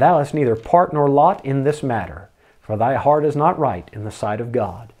 21, Thou hast neither part nor lot in this matter, for thy heart is not right in the sight of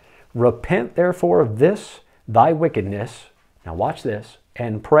God. Repent therefore of this thy wickedness, now watch this,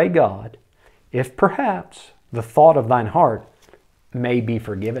 and pray God, if perhaps the thought of thine heart may be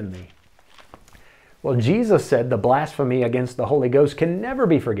forgiven thee. Well, Jesus said the blasphemy against the Holy Ghost can never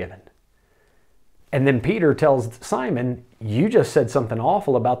be forgiven. And then Peter tells Simon, you just said something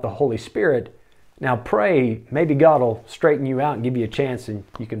awful about the Holy Spirit. Now pray, maybe God will straighten you out and give you a chance and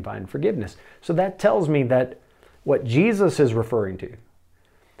you can find forgiveness. So that tells me that what Jesus is referring to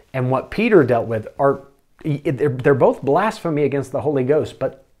and what Peter dealt with they're both blasphemy against the Holy Ghost,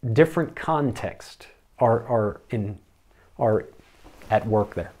 but different context are at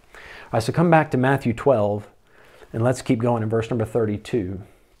work there. All right, so come back to Matthew 12 and let's keep going in verse number 32.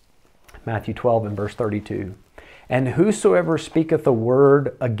 Matthew 12 and verse 32. And whosoever speaketh a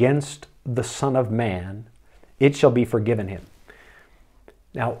word against the Son of Man, it shall be forgiven him.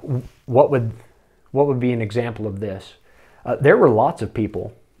 Now, what would be an example of this? There were lots of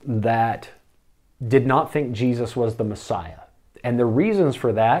people that did not think Jesus was the Messiah. And the reasons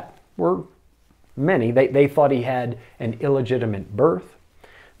for that were many. They thought he had an illegitimate birth.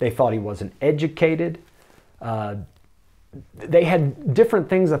 They thought he wasn't educated. They had different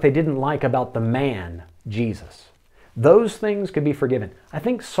things that they didn't like about the man, Jesus. Those things could be forgiven. I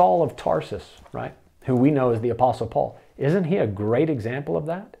think Saul of Tarsus, right, who we know as the Apostle Paul, isn't he a great example of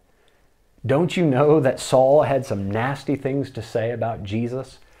that? Don't you know that Saul had some nasty things to say about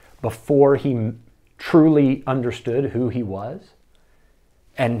Jesus before he truly understood who he was?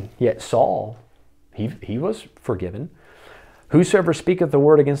 And yet Saul, he was forgiven. Whosoever speaketh the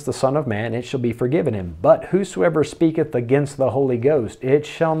word against the Son of Man, it shall be forgiven him. But whosoever speaketh against the Holy Ghost, it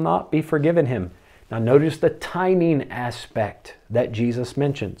shall not be forgiven him. Now notice the timing aspect that Jesus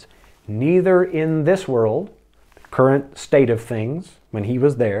mentions. Neither in this world, current state of things, when he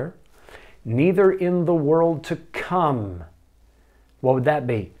was there, neither in the world to come. What would that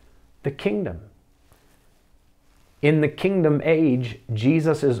be? The kingdom. In the kingdom age,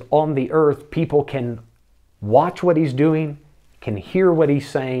 Jesus is on the earth. People can watch what he's doing, can hear what he's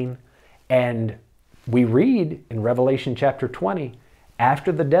saying, and we read in Revelation chapter 20,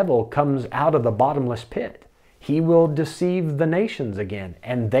 after the devil comes out of the bottomless pit, he will deceive the nations again,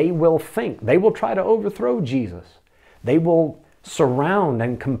 and they will try to overthrow Jesus. They will surround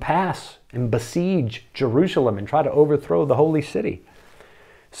and compass and besiege Jerusalem and try to overthrow the holy city.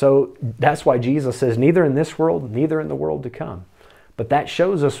 So that's why Jesus says, neither in this world, neither in the world to come. But that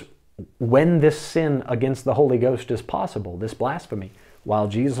shows us when this sin against the Holy Ghost is possible, this blasphemy, while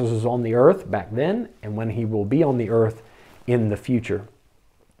Jesus is on the earth back then and when he will be on the earth in the future.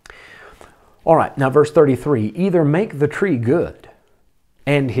 All right, now verse 33, either make the tree good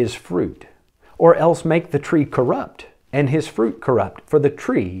and his fruit, or else make the tree corrupt and his fruit corrupt, for the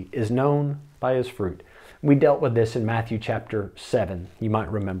tree is known by his fruit. We dealt with this in Matthew chapter 7. You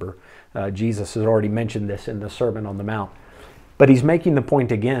might remember. Jesus has already mentioned this in the Sermon on the Mount. But he's making the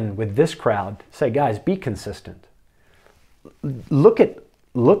point again with this crowd. Say, guys, be consistent. Look at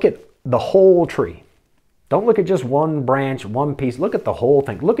the whole tree. Don't look at just one branch, one piece. Look at the whole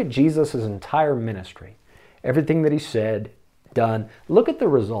thing. Look at Jesus' entire ministry. Everything that he said, done. Look at the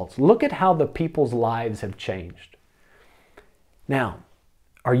results. Look at how the people's lives have changed. Now,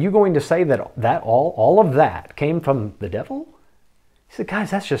 are you going to say that all of that came from the devil? He said,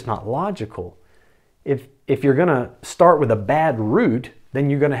 guys, that's just not logical. If you're going to start with a bad root, then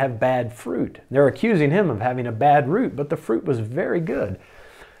you're going to have bad fruit. They're accusing him of having a bad root, but the fruit was very good.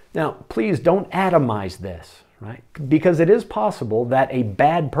 Now, please don't atomize this, right? Because it is possible that a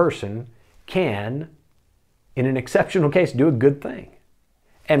bad person can, in an exceptional case, do a good thing.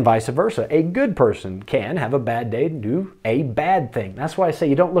 And vice versa. A good person can have a bad day and do a bad thing. That's why I say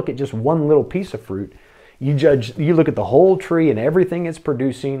you don't look at just one little piece of fruit. You look at the whole tree and everything it's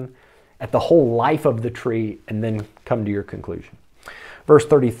producing, at the whole life of the tree, and then come to your conclusion. Verse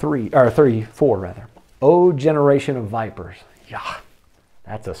 34 rather. O generation of vipers. Yeah,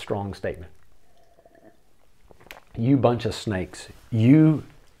 that's a strong statement. You bunch of snakes. You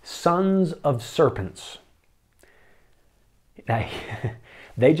sons of serpents. Now,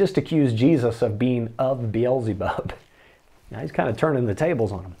 they just accused Jesus of being of Beelzebub. Now he's kind of turning the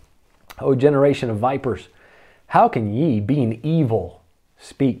tables on them. O generation of vipers, how can ye, being evil,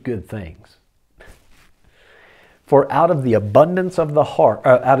 speak good things? For out of the abundance of the heart,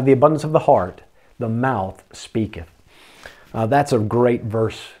 the mouth speaketh. That's a great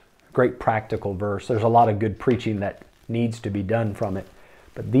verse, great practical verse. There's a lot of good preaching that needs to be done from it.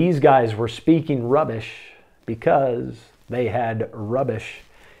 But these guys were speaking rubbish because they had rubbish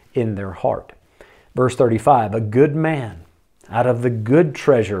in their heart. Verse 35, a good man out of the good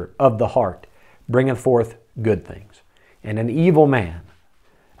treasure of the heart bringeth forth good things. And an evil man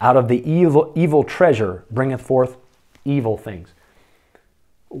out of the evil treasure bringeth forth evil things.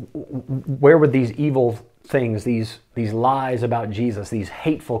 Where would these evil things, these lies about Jesus, these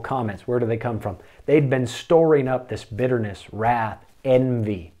hateful comments, where do they come from? They'd been storing up this bitterness, wrath,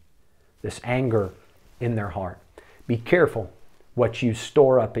 envy, this anger in their heart. Be careful what you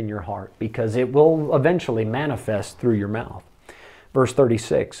store up in your heart, because it will eventually manifest through your mouth. Verse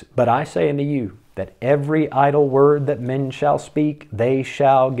 36, but I say unto you, that every idle word that men shall speak, they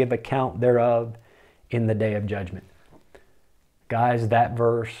shall give account thereof in the day of judgment. Guys, that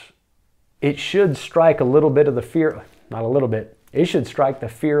verse, it should strike a little bit of the fear, not a little bit, it should strike the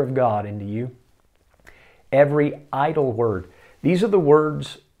fear of God into you. Every idle word. These are the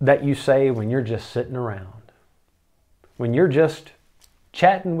words that you say when you're just sitting around. When you're just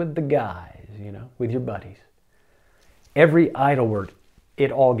chatting with the guys, with your buddies. Every idle word,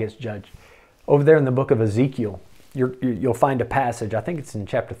 it all gets judged. Over there in the book of Ezekiel, you'll find a passage, I think it's in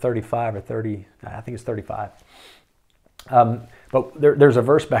chapter 35 or 30, I think it's 35. But there's a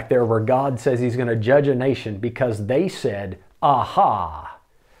verse back there where God says He's going to judge a nation because they said, aha,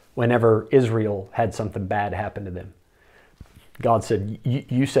 whenever Israel had something bad happen to them. God said,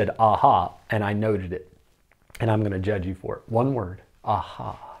 you said, aha, and I noted it, and I'm going to judge you for it. One word,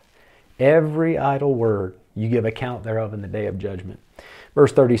 aha. Every idle word you give account thereof in the day of judgment.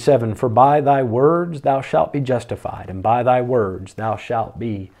 Verse 37, for by thy words thou shalt be justified, and by thy words thou shalt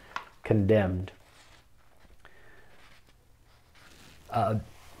be condemned.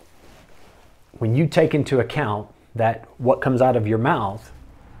 When you take into account that what comes out of your mouth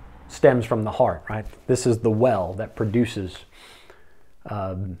stems from the heart, right? This is the well that produces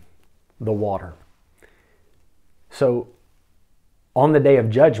the water. So on the day of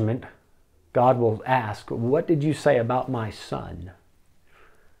judgment, God will ask, what did you say about my son?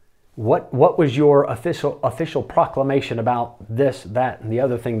 What was your official proclamation about this, that, and the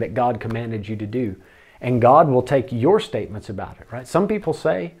other thing that God commanded you to do? And God will take your statements about it, right? Some people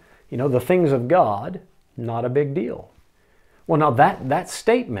say, the things of God, not a big deal. Well, now that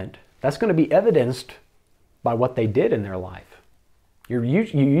statement, that's going to be evidenced by what they did in their life. You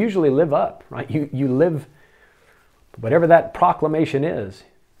usually live up, right? You live, whatever that proclamation is.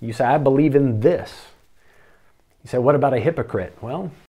 You say, I believe in this. You say, what about a hypocrite? Well,